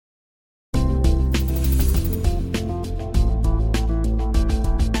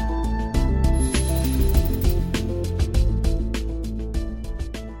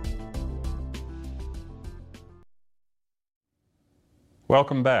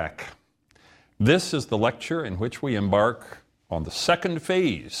Welcome back. This is the lecture in which we embark on the second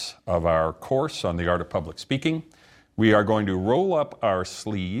phase of our course on the art of public speaking. We are going to roll up our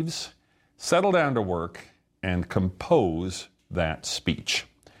sleeves, settle down to work, and compose that speech.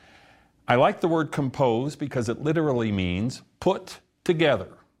 I like the word compose because it literally means put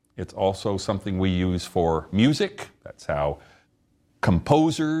together. It's also something we use for music. That's how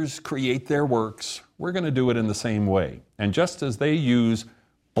composers create their works. We're going to do it in the same way. And just as they use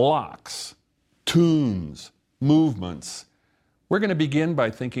blocks, tunes, movements, we're going to begin by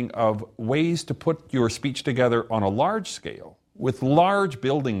thinking of ways to put your speech together on a large scale with large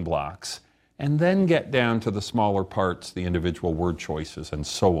building blocks, and then get down to the smaller parts, the individual word choices, and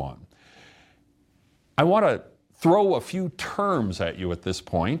so on. I want to throw a few terms at you at this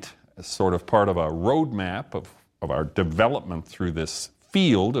point as sort of part of a roadmap of our development through this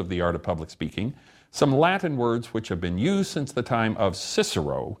field of the art of public speaking, some Latin words which have been used since the time of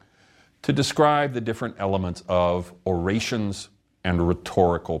Cicero to describe the different elements of orations and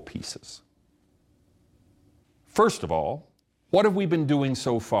rhetorical pieces. First of all, what have we been doing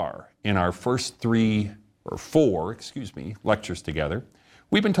so far in our first four lectures together?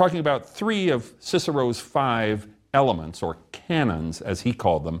 We've been talking about three of Cicero's 5 elements, or canons as he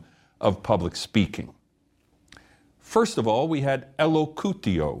called them, of public speaking. First of all, we had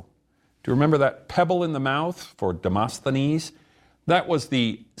elocutio. Do you remember that pebble in the mouth for Demosthenes? That was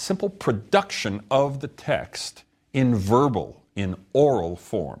the simple production of the text in oral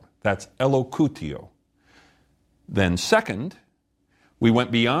form. That's elocutio. Then second, we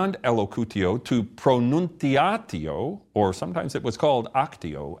went beyond elocutio to pronuntiatio, or sometimes it was called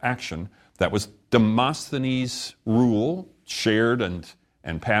actio, action. That was Demosthenes' rule, shared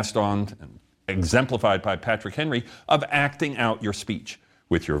and passed on and exemplified by Patrick Henry, of acting out your speech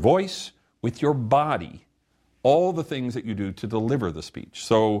with your voice, with your body, all the things that you do to deliver the speech.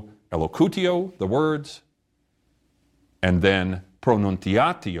 So elocutio, the words, and then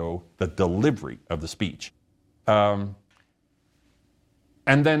pronuntiatio, the delivery of the speech. And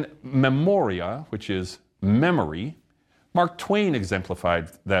then memoria, which is memory. Mark Twain exemplified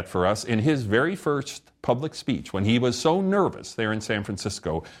that for us in his very first public speech when he was so nervous there in San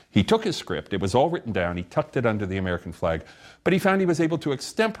Francisco. He took his script, it was all written down, he tucked it under the American flag, but he found he was able to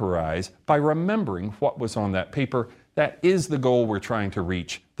extemporize by remembering what was on that paper. That is the goal we're trying to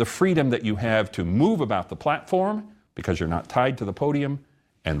reach, the freedom that you have to move about the platform because you're not tied to the podium,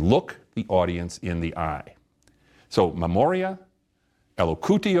 and look the audience in the eye. So memoria,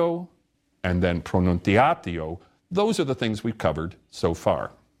 elocutio, and then pronuntiatio, those are the things we've covered so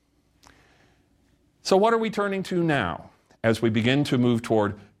far. So what are we turning to now as we begin to move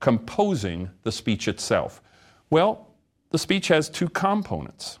toward composing the speech itself? Well, the speech has 2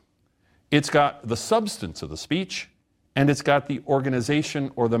 components. It's got the substance of the speech, and it's got the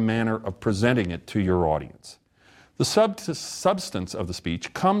organization or the manner of presenting it to your audience. The substance of the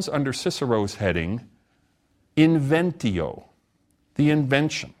speech comes under Cicero's heading, inventio, the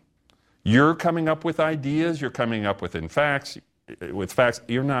invention. You're coming up with ideas, you're coming up with facts.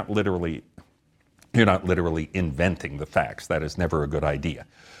 You're not literally inventing the facts. That is never a good idea.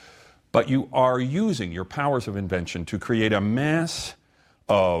 But you are using your powers of invention to create a mass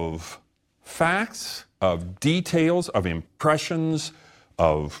of facts, of details, of impressions,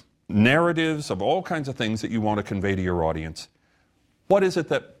 of narratives, of all kinds of things that you want to convey to your audience. What is it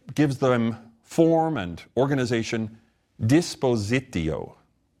that gives them form and organization? Dispositio.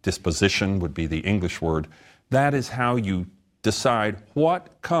 Disposition would be the English word. That is how you decide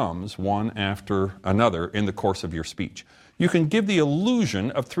what comes one after another in the course of your speech. You can give the illusion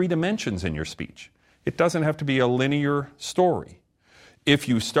of 3 dimensions in your speech. It doesn't have to be a linear story. If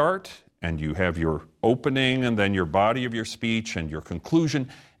you start and you have your opening and then your body of your speech and your conclusion,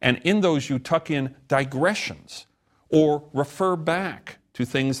 and in those you tuck in digressions or refer back to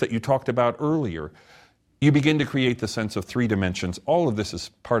things that you talked about earlier, you begin to create the sense of 3 dimensions. All of this is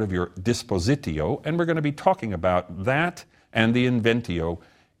part of your dispositio, and we're going to be talking about that and the inventio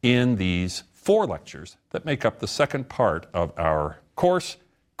in these 4 lectures that make up the second part of our course,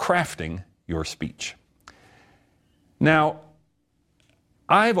 Crafting Your Speech. Now,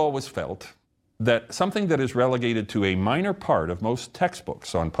 I've always felt that something that is relegated to a minor part of most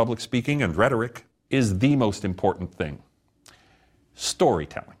textbooks on public speaking and rhetoric is the most important thing: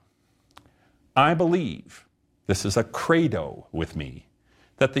 storytelling. I believe, this is a credo with me,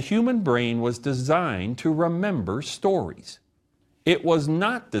 that the human brain was designed to remember stories. It was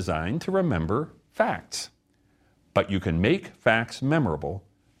not designed to remember facts. But you can make facts memorable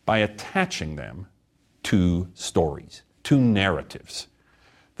by attaching them to stories, to narratives.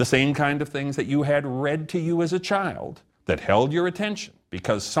 The same kind of things that you had read to you as a child that held your attention,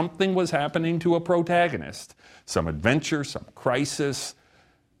 because something was happening to a protagonist, some adventure, some crisis.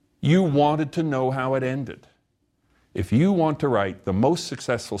 You wanted to know how it ended. If you want to write the most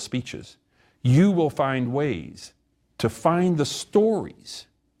successful speeches, you will find ways to find the stories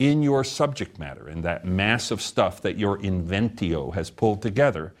in your subject matter, in that mass of stuff that your inventio has pulled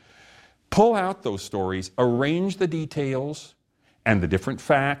together. Pull out those stories, arrange the details and the different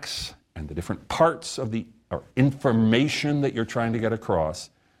facts and the different parts of the information that you're trying to get across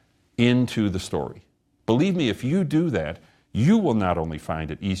into the story. Believe me, if you do that, you will not only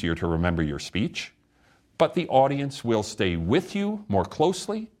find it easier to remember your speech, but the audience will stay with you more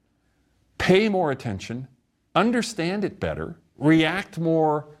closely, pay more attention, understand it better, react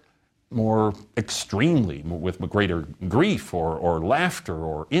more extremely, with greater grief or laughter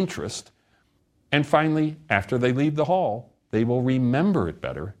or interest. And finally, after they leave the hall, they will remember it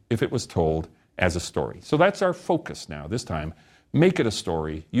better if it was told as a story. So that's our focus now, this time. Make it a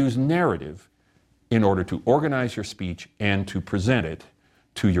story, use narrative in order to organize your speech and to present it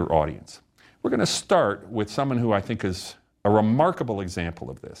to your audience. We're going to start with someone who I think is a remarkable example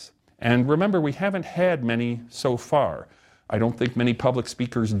of this. And remember, we haven't had many so far. I don't think many public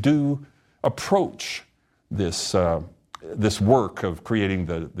speakers do approach this work of creating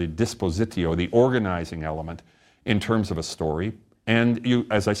the dispositio, the organizing element, in terms of a story. And you,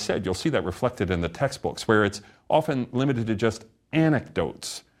 as I said, you'll see that reflected in the textbooks, where it's often limited to just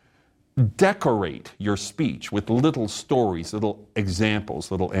anecdotes. Decorate your speech with little stories, little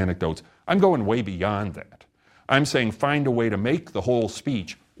examples, little anecdotes. I'm going way beyond that. I'm saying find a way to make the whole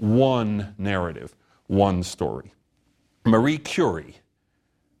speech one narrative, one story. Marie Curie,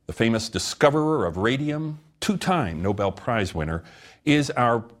 the famous discoverer of radium, two-time Nobel Prize winner, is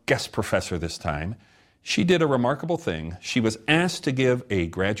our guest professor this time. She did a remarkable thing. She was asked to give a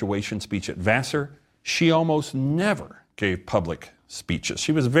graduation speech at Vassar. She almost never gave public speeches.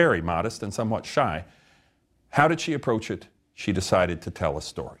 She was very modest and somewhat shy. How did she approach it? She decided to tell a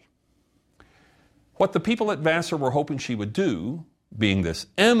story. What the people at Vassar were hoping she would do, being this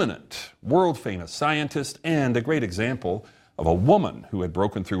eminent, world-famous scientist and a great example of a woman who had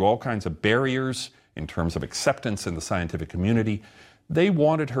broken through all kinds of barriers in terms of acceptance in the scientific community, they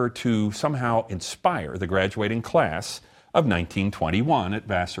wanted her to somehow inspire the graduating class of 1921 at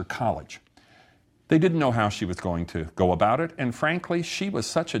Vassar College. They didn't know how she was going to go about it, and frankly, she was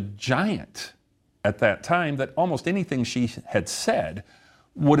such a giant at that time that almost anything she had said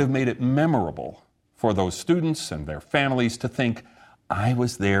would have made it memorable for those students and their families to think, I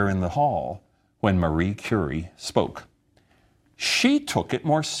was there in the hall when Marie Curie spoke. She took it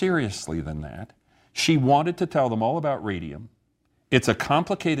more seriously than that. She wanted to tell them all about radium. It's a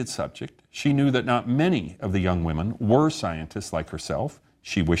complicated subject. She knew that not many of the young women were scientists like herself.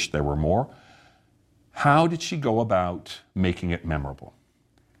 She wished there were more. How did she go about making it memorable?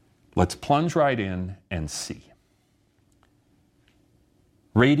 Let's plunge right in and see.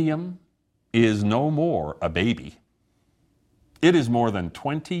 Radium is no more a baby. It is more than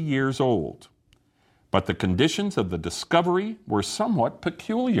 20 years old, but the conditions of the discovery were somewhat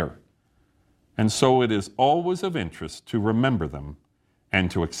peculiar, and so it is always of interest to remember them and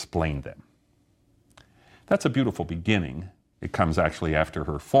to explain them. That's a beautiful beginning. It comes actually after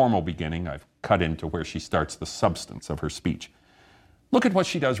her formal beginning. I've cut into where she starts the substance of her speech. Look at what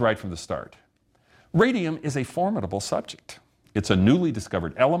she does right from the start. Radium is a formidable subject. It's a newly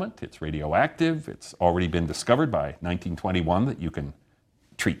discovered element. It's radioactive. It's already been discovered by 1921 that you can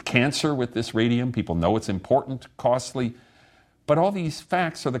treat cancer with this radium. People know it's important, costly. But all these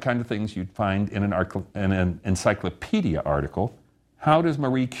facts are the kind of things you'd find in an encyclopedia article. How does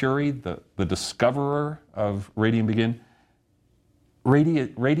Marie Curie, the discoverer of radium, begin?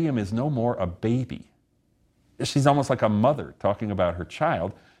 Radium is no more a baby. She's almost like a mother talking about her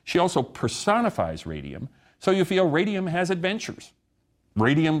child. She also personifies radium. So you feel radium has adventures.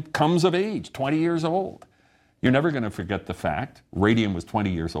 Radium comes of age, 20 years old. You're never going to forget the fact radium was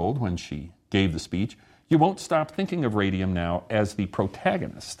 20 years old when she gave the speech. You won't stop thinking of radium now as the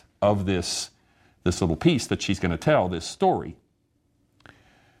protagonist of this little piece that she's going to tell, this story.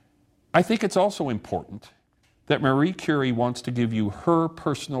 I think it's also important that Marie Curie wants to give you her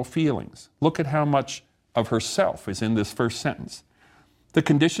personal feelings. Look at how much of herself is in this first sentence. The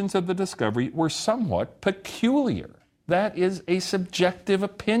conditions of the discovery were somewhat peculiar. That is a subjective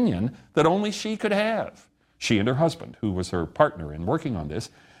opinion that only she could have. She and her husband, who was her partner in working on this,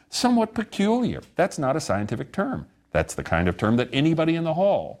 somewhat peculiar. That's not a scientific term. That's the kind of term that anybody in the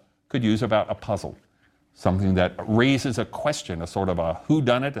hall could use about a puzzle. Something that raises a question, a sort of a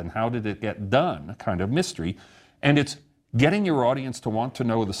whodunit and how did it get done kind of mystery. And it's getting your audience to want to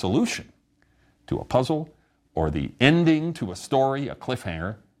know the solution to a puzzle or the ending to a story, a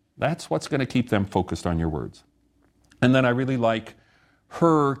cliffhanger, that's what's going to keep them focused on your words. And then I really like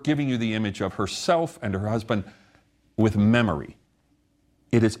her giving you the image of herself and her husband with memory.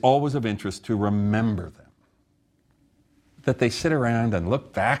 It is always of interest to remember them. That they sit around and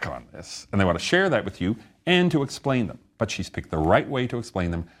look back on this, and they want to share that with you and to explain them. But she's picked the right way to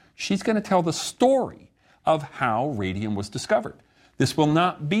explain them. She's going to tell the story of how radium was discovered. This will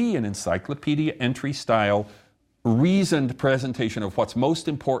not be an encyclopedia entry style, reasoned presentation of what's most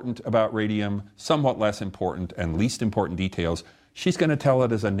important about radium, somewhat less important, and least important details. She's going to tell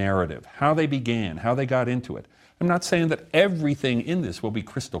it as a narrative, how they began, how they got into it. I'm not saying that everything in this will be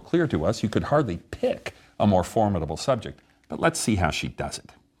crystal clear to us. You could hardly pick a more formidable subject. But let's see how she does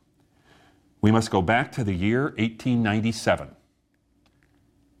it. We must go back to the year 1897.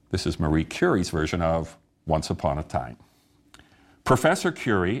 This is Marie Curie's version of Once Upon a Time. Professor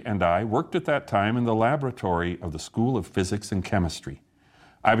Curie and I worked at that time in the laboratory of the School of Physics and Chemistry.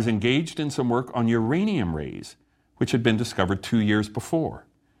 I was engaged in some work on uranium rays, which had been discovered 2 years before.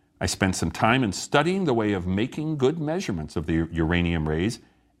 I spent some time in studying the way of making good measurements of the uranium rays,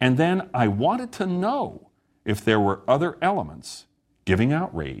 and then I wanted to know if there were other elements giving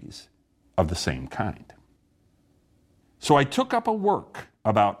out rays of the same kind. So I took up a work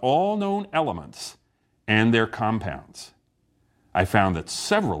about all known elements and their compounds. I found that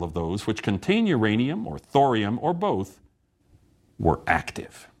several of those which contain uranium or thorium or both were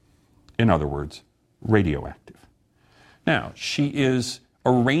active. In other words, radioactive. Now, she is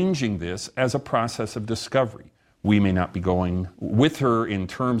arranging this as a process of discovery. We may not be going with her in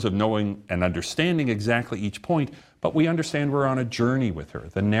terms of knowing and understanding exactly each point, but we understand we're on a journey with her.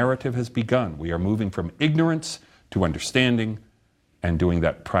 The narrative has begun. We are moving from ignorance to understanding and doing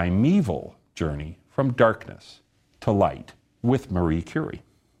that primeval journey from darkness to light with Marie Curie.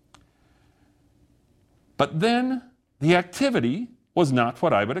 But then the activity was not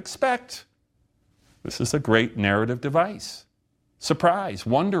what I would expect. This is a great narrative device. Surprise,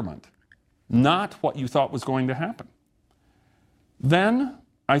 wonderment, not what you thought was going to happen. Then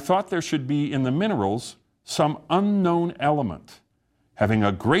I thought there should be in the minerals some unknown element having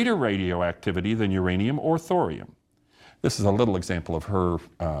a greater radioactivity than uranium or thorium. This is a little example of her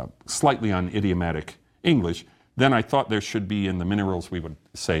slightly unidiomatic English. Then I thought there should be in the minerals, we would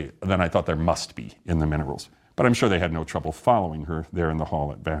say, then I thought there must be in the minerals. But I'm sure they had no trouble following her there in the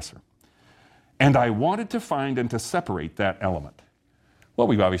hall at Vassar. And I wanted to find and to separate that element. Well,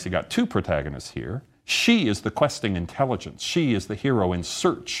 we've obviously got two protagonists here. She is the questing intelligence. She is the hero in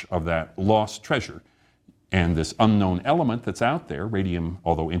search of that lost treasure. And this unknown element that's out there, radium,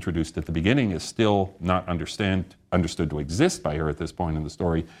 although introduced at the beginning, is still not understood to exist by her at this point in the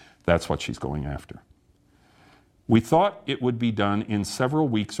story. That's what she's going after. We thought it would be done in several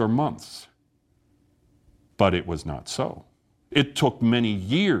weeks or months, but it was not so. It took many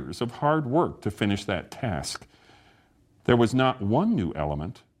years of hard work to finish that task. There was not one new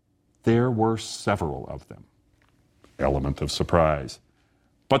element, there were several of them. Element of surprise.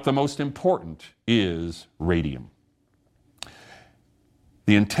 But the most important is radium.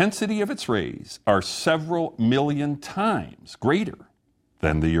 The intensity of its rays are several million times greater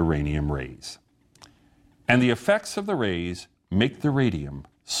than the uranium rays. And the effects of the rays make the radium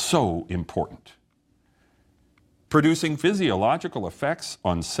so important, producing physiological effects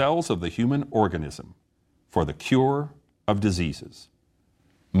on cells of the human organism for the cure of diseases.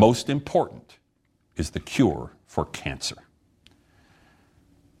 Most important is the cure for cancer.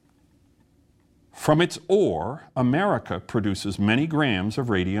 From its ore, America produces many grams of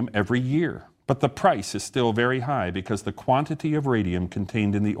radium every year, but the price is still very high because the quantity of radium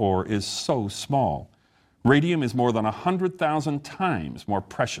contained in the ore is so small. Radium is more than 100,000 times more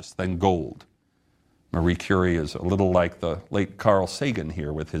precious than gold. Marie Curie is a little like the late Carl Sagan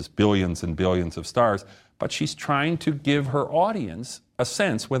here with his billions and billions of stars, but she's trying to give her audience a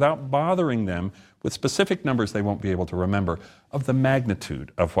sense, without bothering them with specific numbers they won't be able to remember, of the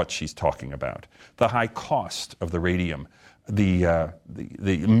magnitude of what she's talking about. The high cost of the radium, the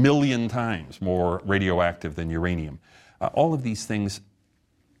million times more radioactive than uranium. All of these things,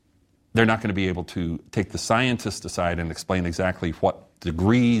 they're not going to be able to take the scientist aside and explain exactly what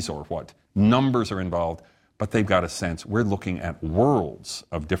degrees or what numbers are involved, but they've got a sense. We're looking at worlds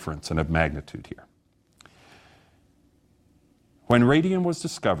of difference and of magnitude here. When radium was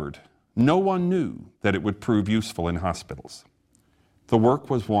discovered, no one knew that it would prove useful in hospitals. The work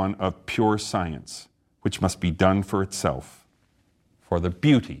was one of pure science, which must be done for itself, for the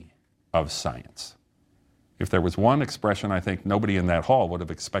beauty of science. If there was one expression I think nobody in that hall would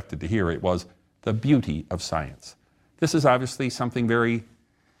have expected to hear, it was the beauty of science. This is obviously something very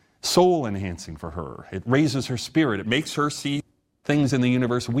soul enhancing for her. It raises her spirit. It makes her see things in the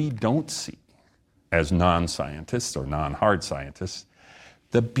universe we don't see as non-scientists or non-hard scientists,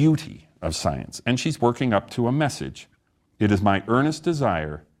 the beauty of science. And she's working up to a message. It is my earnest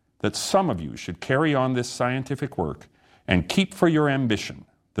desire that some of you should carry on this scientific work and keep for your ambition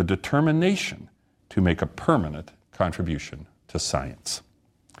the determination to make a permanent contribution to science.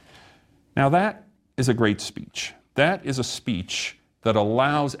 Now that is a great speech. That is a speech that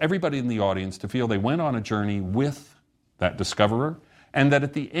allows everybody in the audience to feel they went on a journey with that discoverer, and that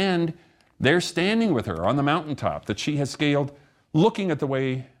at the end, they're standing with her on the mountaintop that she has scaled, looking at the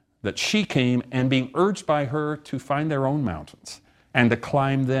way that she came and being urged by her to find their own mountains and to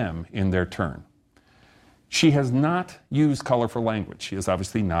climb them in their turn. She has not used colorful language. She is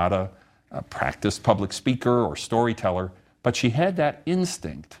obviously not a practiced public speaker or storyteller, but she had that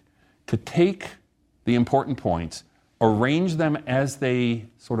instinct to take the important points, arrange them as they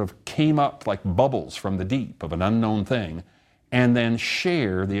sort of came up like bubbles from the deep of an unknown thing, and then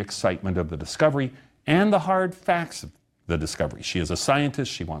share the excitement of the discovery and the hard facts of the discovery. She is a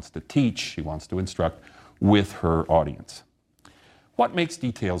scientist. She wants to teach. She wants to instruct with her audience. What makes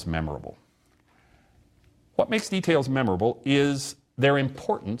details memorable? What makes details memorable is their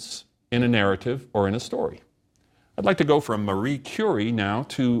importance in a narrative or in a story. I'd like to go from Marie Curie now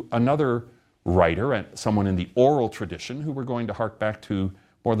to another writer, someone in the oral tradition who we're going to hark back to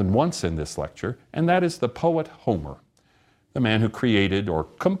more than once in this lecture, and that is the poet Homer, the man who created or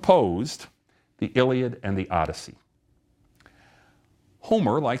composed the Iliad and the Odyssey.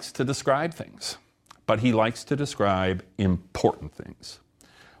 Homer likes to describe things, but he likes to describe important things.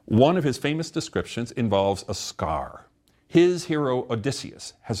 One of his famous descriptions involves a scar. His hero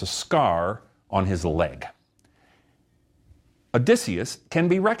Odysseus has a scar on his leg. Odysseus can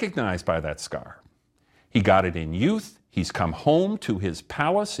be recognized by that scar. He got it in youth. He's come home to his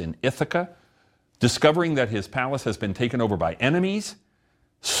palace in Ithaca, discovering that his palace has been taken over by enemies,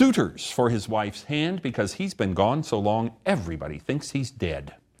 suitors for his wife's hand because he's been gone so long everybody thinks he's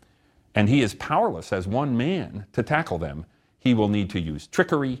dead. And he is powerless as one man to tackle them. He will need to use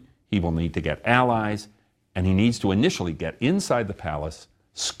trickery, he will need to get allies, and he needs to initially get inside the palace,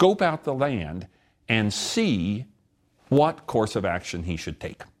 scope out the land, and see what course of action he should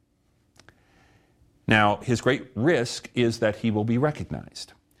take. Now, his great risk is that he will be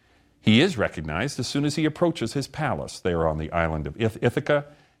recognized. He is recognized as soon as he approaches his palace there on the island of Ithaca.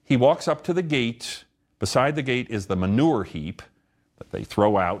 He walks up to the gate. Beside the gate is the manure heap that they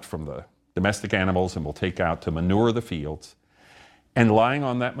throw out from the domestic animals and will take out to manure the fields. And lying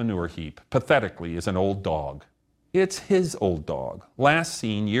on that manure heap, pathetically, is an old dog. It's his old dog, last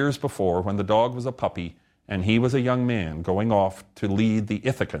seen years before when the dog was a puppy and he was a young man going off to lead the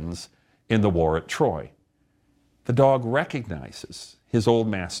Ithacans in the war at Troy. The dog recognizes his old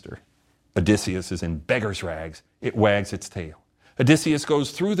master. Odysseus is in beggar's rags. It wags its tail. Odysseus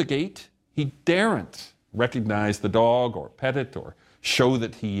goes through the gate. He daren't recognize the dog or pet it or show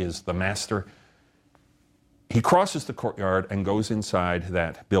that he is the master. He crosses the courtyard and goes inside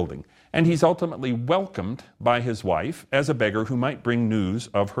that building. And he's ultimately welcomed by his wife as a beggar who might bring news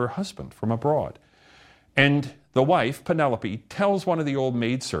of her husband from abroad. And the wife, Penelope, tells one of the old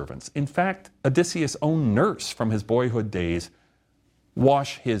maidservants, in fact, Odysseus' own nurse from his boyhood days,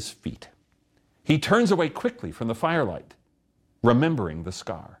 wash his feet. He turns away quickly from the firelight, remembering the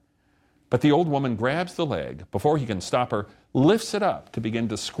scar. But the old woman grabs the leg. Before he can stop her, lifts it up to begin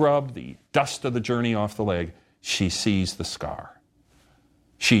to scrub the dust of the journey off the leg. She sees the scar.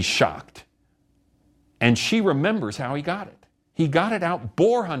 She's shocked. And she remembers how he got it. He got it out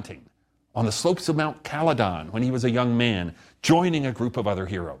boar hunting on the slopes of Mount Caledon when he was a young man, joining a group of other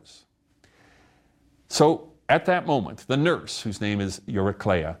heroes. So at that moment, the nurse, whose name is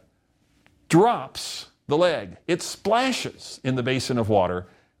Eurycleia, drops the leg. It splashes in the basin of water.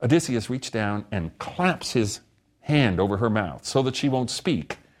 Odysseus reaches down and claps his hand over her mouth so that she won't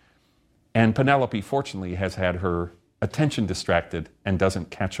speak. And Penelope, fortunately, has had her attention distracted and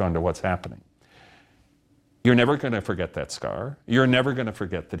doesn't catch on to what's happening. You're never going to forget that scar. You're never going to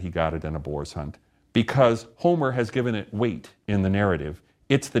forget that he got it in a boar's hunt because Homer has given it weight in the narrative.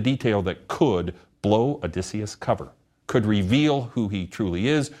 It's the detail that could blow Odysseus' cover, could reveal who he truly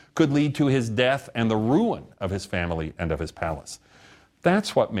is, could lead to his death and the ruin of his family and of his palace.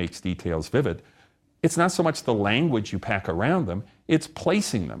 That's what makes details vivid. It's not so much the language you pack around them, it's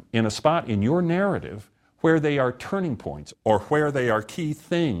placing them in a spot in your narrative where they are turning points or where they are key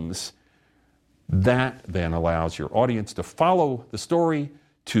things. That then allows your audience to follow the story,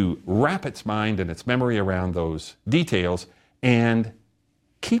 to wrap its mind and its memory around those details and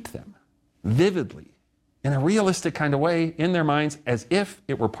keep them vividly in a realistic kind of way in their minds as if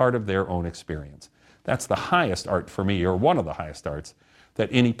it were part of their own experience. That's the highest art for me, or one of the highest arts that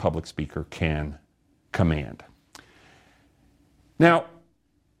any public speaker can command. Now,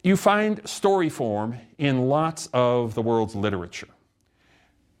 you find story form in lots of the world's literature.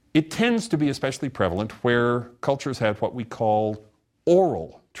 It tends to be especially prevalent where cultures had what we call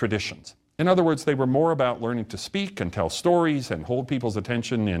oral traditions. In other words, they were more about learning to speak and tell stories and hold people's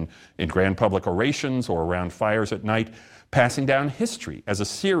attention in grand public orations or around fires at night, passing down history as a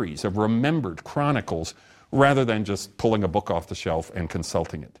series of remembered chronicles rather than just pulling a book off the shelf and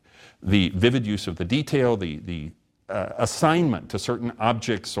consulting it. The vivid use of the detail, the assignment to certain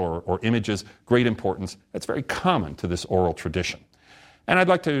objects or images, great importance, that's very common to this oral tradition. And I'd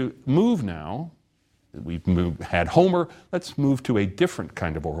like to move now. We've had Homer. Let's move to a different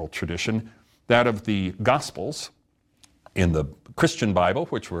kind of oral tradition, that of the Gospels in the Christian Bible,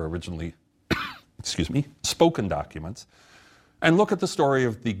 which were originally, spoken documents, and look at the story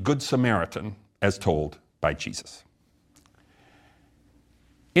of the Good Samaritan as told by Jesus.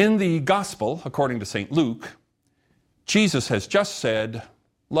 In the Gospel, according to St. Luke, Jesus has just said,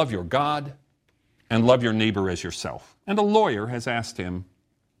 love your God and love your neighbor as yourself. And a lawyer has asked him,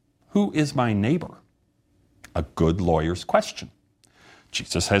 who is my neighbor? A good lawyer's question.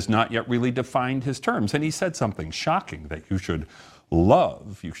 Jesus has not yet really defined his terms, and he said something shocking, that you should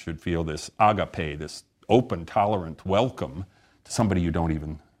love, you should feel this agape, this open, tolerant welcome to somebody you don't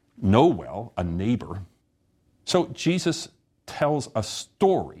even know well, a neighbor. So Jesus tells a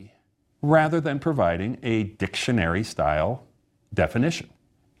story rather than providing a dictionary-style definition.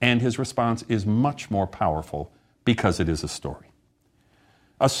 And his response is much more powerful because it is a story.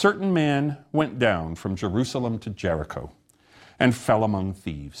 A certain man went down from Jerusalem to Jericho and fell among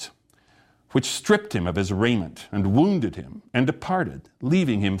thieves, which stripped him of his raiment and wounded him and departed,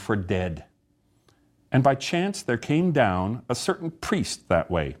 leaving him for dead. And by chance there came down a certain priest that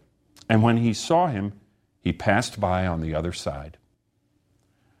way, and when he saw him, he passed by on the other side.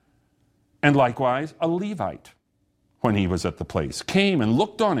 And likewise a Levite, when he was at the place, came and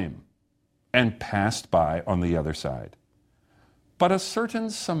looked on him and passed by on the other side. But a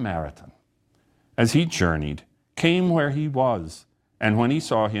certain Samaritan, as he journeyed, came where he was, and when he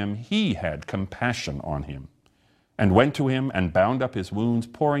saw him, he had compassion on him, and went to him and bound up his wounds,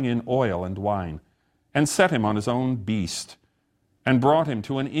 pouring in oil and wine, and set him on his own beast, and brought him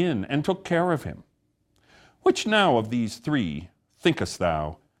to an inn, and took care of him. Which now of these three, thinkest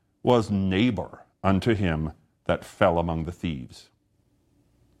thou, was neighbor unto him that fell among the thieves?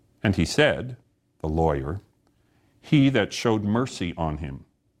 And he said, the lawyer, he that showed mercy on him.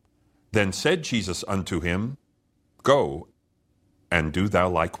 Then said Jesus unto him, go, and do thou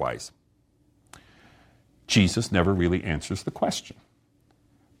likewise. Jesus never really answers the question,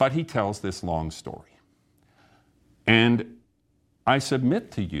 but he tells this long story. And I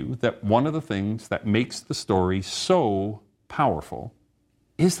submit to you that one of the things that makes the story so powerful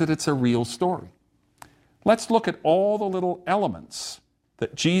is that it's a real story. Let's look at all the little elements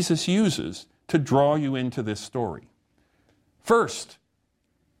that Jesus uses to draw you into this story. First,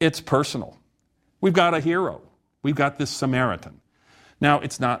 it's personal. We've got a hero. We've got this Samaritan. Now,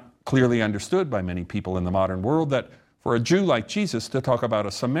 it's not clearly understood by many people in the modern world that for a Jew like Jesus to talk about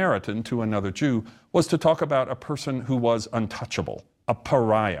a Samaritan to another Jew was to talk about a person who was untouchable, a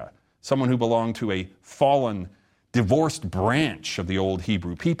pariah, someone who belonged to a fallen, divorced branch of the old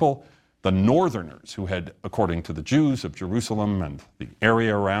Hebrew people, the northerners who had, according to the Jews of Jerusalem and the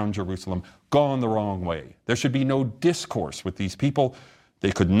area around Jerusalem, gone the wrong way. There should be no discourse with these people.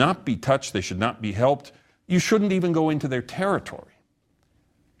 They could not be touched. They should not be helped. You shouldn't even go into their territory.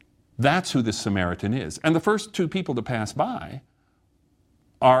 That's who this Samaritan is. And the first two people to pass by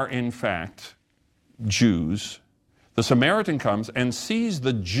are, in fact, Jews. The Samaritan comes and sees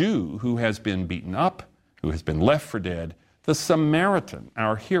the Jew who has been beaten up, who has been left for dead. The Samaritan,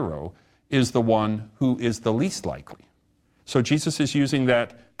 our hero, is the one who is the least likely. So Jesus is using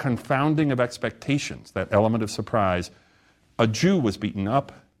that confounding of expectations, that element of surprise. A Jew was beaten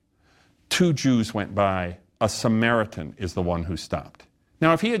up. Two Jews went by. A Samaritan is the one who stopped.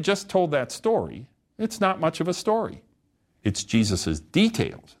 Now, if he had just told that story, it's not much of a story. It's Jesus'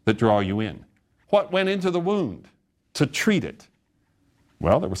 details that draw you in. What went into the wound to treat it?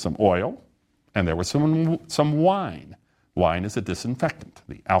 Well, there was some oil and there was some wine. Wine is a disinfectant.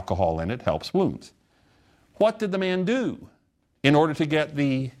 The alcohol in it helps wounds. What did the man do in order to get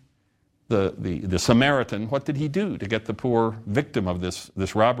the Samaritan? What did he do to get the poor victim of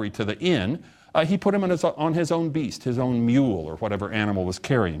this robbery to the inn? He put him on his own beast, his own mule, or whatever animal was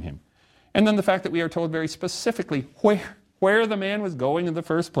carrying him. And then the fact that we are told very specifically where the man was going in the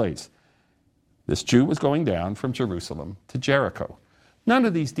first place. This Jew was going down from Jerusalem to Jericho. None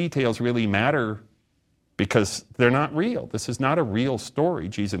of these details really matter because they're not real. This is not a real story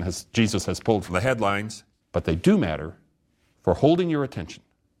Jesus has pulled from the headlines, but they do matter for holding your attention.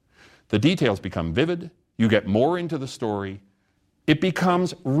 The details become vivid. You get more into the story. It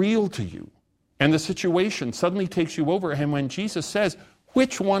becomes real to you. And the situation suddenly takes you over. And when Jesus says,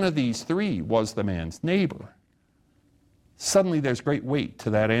 which one of these three was the man's neighbor? Suddenly there's great weight to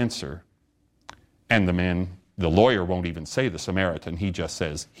that answer. And the lawyer won't even say the Samaritan. He just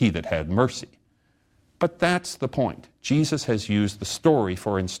says, he that had mercy. But that's the point. Jesus has used the story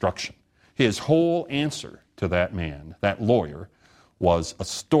for instruction. His whole answer to that man, that lawyer, was a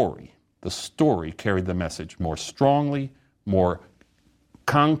story. The story carried the message more strongly, more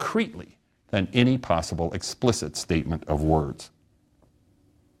concretely than any possible explicit statement of words.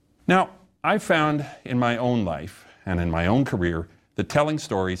 Now, I've found in my own life and in my own career that telling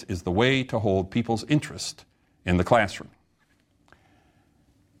stories is the way to hold people's interest in the classroom.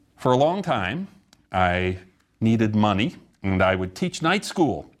 For a long time, I needed money, and I would teach night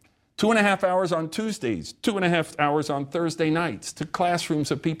school, 2.5 hours on Tuesdays, 2.5 hours on Thursday nights, to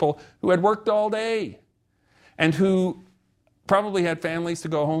classrooms of people who had worked all day and who probably had families to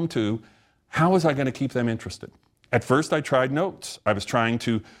go home to. How was I going to keep them interested? At first, I tried notes. I was trying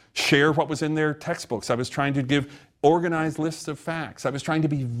to share what was in their textbooks. I was trying to give organized lists of facts. I was trying to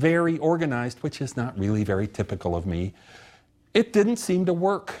be very organized, which is not really very typical of me. It didn't seem to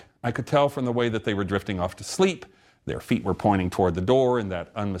work. I could tell from the way that they were drifting off to sleep. Their feet were pointing toward the door in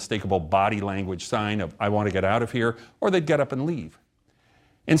that unmistakable body language sign of, I want to get out of here, or they'd get up and leave.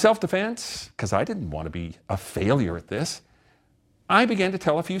 In self-defense, because I didn't want to be a failure at this, I began to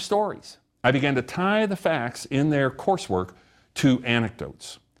tell a few stories. I began to tie the facts in their coursework to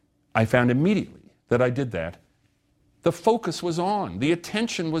anecdotes. I found immediately that I did that. The focus was on, the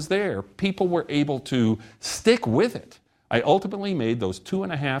attention was there. People were able to stick with it. I ultimately made those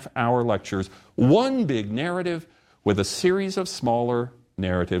 2.5-hour lectures one big narrative with a series of smaller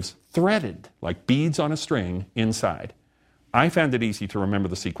narratives threaded like beads on a string inside. I found it easy to remember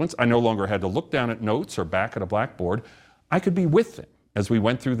the sequence. I no longer had to look down at notes or back at a blackboard. I could be with them as we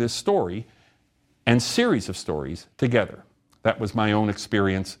went through this story and series of stories together. That was my own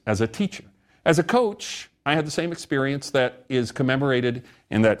experience as a teacher. As a coach, I had the same experience that is commemorated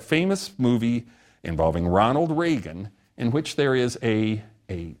in that famous movie involving Ronald Reagan, in which there is a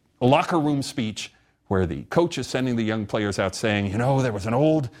locker room speech where the coach is sending the young players out saying, you know, there was an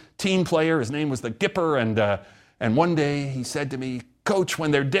old team player, his name was the Gipper, and one day he said to me, Coach,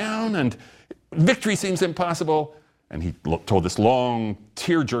 when they're down and victory seems impossible, and he told this long,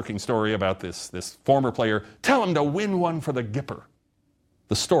 tear-jerking story about this former player, tell him to win one for the Gipper.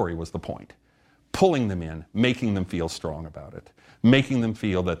 The story was the point. Pulling them in, making them feel strong about it, making them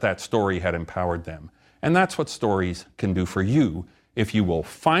feel that that story had empowered them. And that's what stories can do for you if you will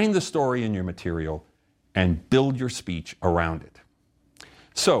find the story in your material and build your speech around it.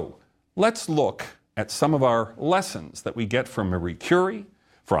 So let's look at some of our lessons that we get from Marie Curie,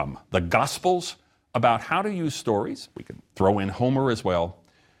 from the Gospels, about how to use stories. We can throw in Homer as well.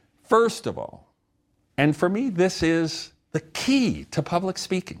 First of all, and for me this is the key to public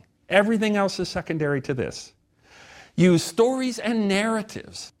speaking. Everything else is secondary to this. Use stories and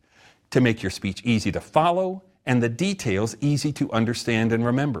narratives to make your speech easy to follow and the details easy to understand and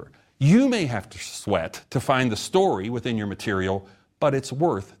remember. You may have to sweat to find the story within your material, but it's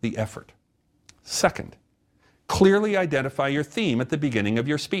worth the effort. Second, clearly identify your theme at the beginning of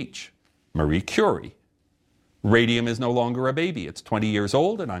your speech. Marie Curie. Radium is no longer a baby. It's 20 years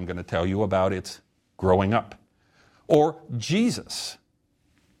old, and I'm going to tell you about its growing up. Or Jesus.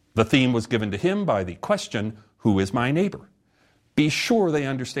 The theme was given to him by the question, who is my neighbor? Be sure they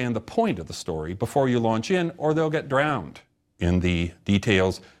understand the point of the story before you launch in, or they'll get drowned in the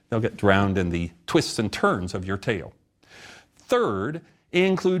details. They'll get drowned in the twists and turns of your tale. Third,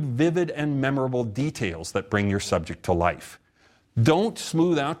 include vivid and memorable details that bring your subject to life. Don't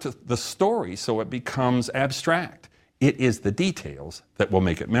smooth out the story so it becomes abstract. It is the details that will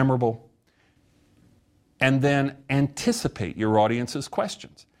make it memorable. And then anticipate your audience's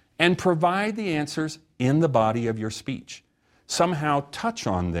questions and provide the answers in the body of your speech. Somehow touch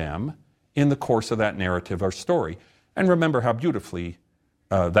on them in the course of that narrative or story. And remember how beautifully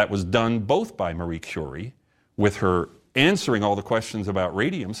that was done both by Marie Curie, with her answering all the questions about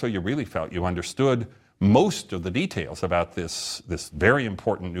radium, so you really felt you understood most of the details about this very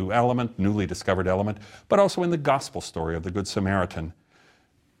important new element, newly discovered element, but also in the gospel story of the Good Samaritan.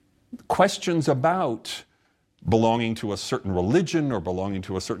 Questions about belonging to a certain religion or belonging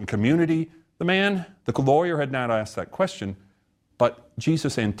to a certain community. The lawyer had not asked that question, but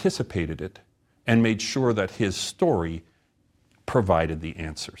Jesus anticipated it and made sure that his story provided the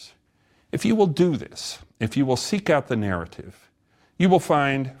answers. If you will do this, if you will seek out the narrative, you will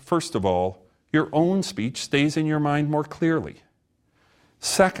find, first of all, your own speech stays in your mind more clearly.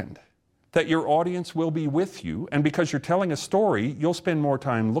 Second, that your audience will be with you, and because you're telling a story, you'll spend more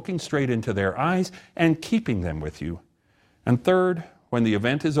time looking straight into their eyes and keeping them with you. And third, when the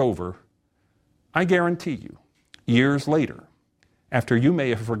event is over, I guarantee you, years later, after you may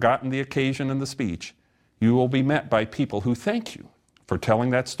have forgotten the occasion and the speech, you will be met by people who thank you for telling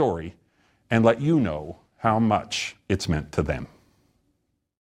that story and let you know how much it's meant to them.